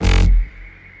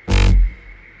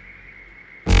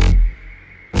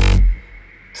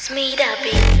me,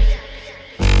 DaBeat.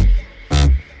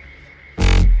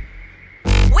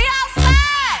 We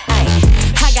outside. Ay,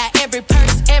 I got every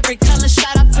purse, every color.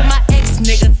 Shout out to my ex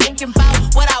nigga. Thinking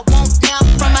about what I want now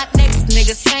from my next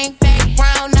nigga. Same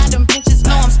background, now them bitches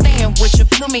know I'm staying with you.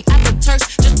 Flew me out the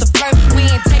Turks, just a flirt. We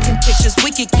ain't taking pictures,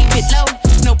 we can keep it low.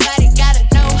 Nobody gotta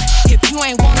know. If you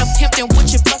ain't wanna pimp, then what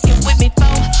you fucking with me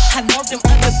for? I know them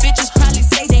other bitches probably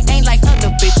say they ain't like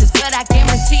other bitches, but I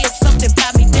guarantee it's something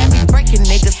about me that be breaking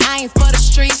niggas. I ain't for the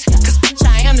streets, cause bitch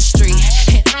I am the street.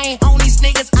 And I ain't on these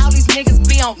niggas, all these niggas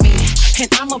be on me.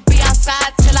 And I'ma be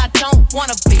outside till I don't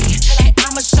wanna be. And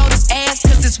I'ma show this ass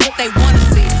cause it's what they wanna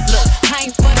see. Look,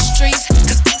 I ain't for the streets,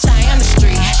 cause bitch I am the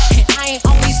street. And I ain't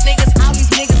on these niggas, all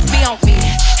these niggas be on me.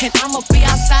 And I'ma be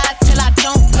outside till I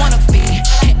don't wanna be.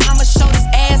 And I'ma show this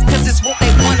ass cause it's what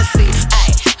they wanna see. Ay,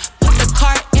 put the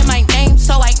card in my name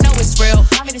so I know it's real.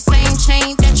 Buy me the same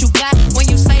chain that you got when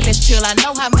you say let's chill. I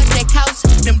know how much that costs,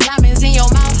 them diamonds in your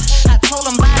mouth. I told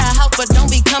them buy the house but don't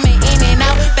be coming in and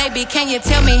out. Baby, can you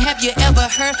tell me, have you ever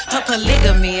heard of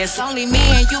polygamy? It's only me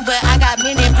and you, but I got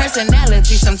many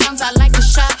personalities. Sometimes I like to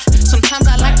shop, sometimes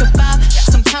I like to bob.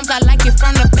 Sometimes I like it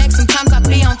from the back, sometimes I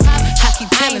be on top. I keep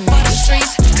telling for the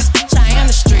streets, cause bitch I am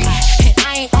the street. And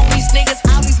I ain't on these niggas,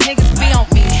 all these niggas be on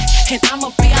me. And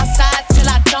I'ma be outside till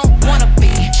I don't wanna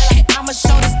be. And I'ma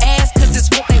show this ass cause it's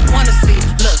what they wanna see.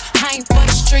 Look, I ain't for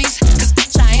the streets, cause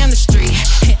bitch I am the street.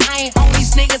 And I ain't on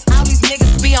these niggas, all these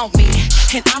niggas be on me.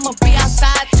 And I'ma be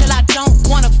outside till I don't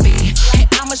wanna be. And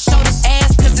I'ma show this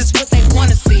ass cause it's what they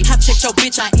wanna see. I checked your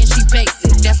bitch out and she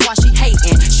basic, that's why she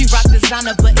hating. She rock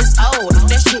designer but it's old,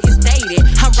 that shit is dated.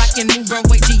 I'm rocking new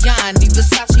runway Gianni,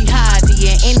 Versace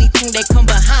Heidi. And anything that come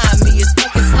behind me is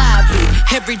fucking sloppy.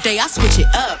 Every day I switch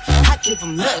it up, I give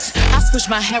him looks. I switch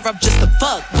my hair up just to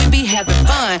fuck, we be having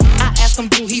fun. I ask him,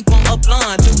 do he want a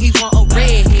blonde, do he want a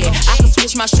red hair? I can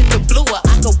switch my shit to blue or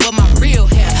I can wear my real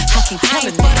hair. I keep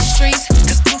telling for the streets,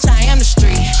 cause bitch I am the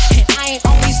street. And I ain't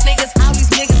on these niggas, all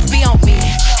these niggas be on me.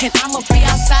 And I'ma be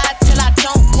outside till I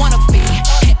don't wanna be.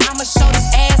 And I'ma show this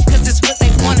ass cause it's what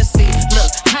they wanna see. Look,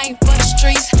 I ain't for the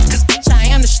streets, cause bitch I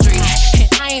am the street. And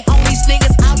I ain't on these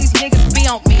niggas, all these niggas be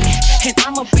on me. And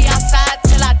I'ma be outside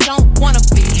till I don't wanna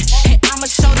be. And I'ma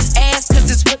show this ass cause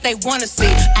it's what they wanna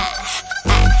see.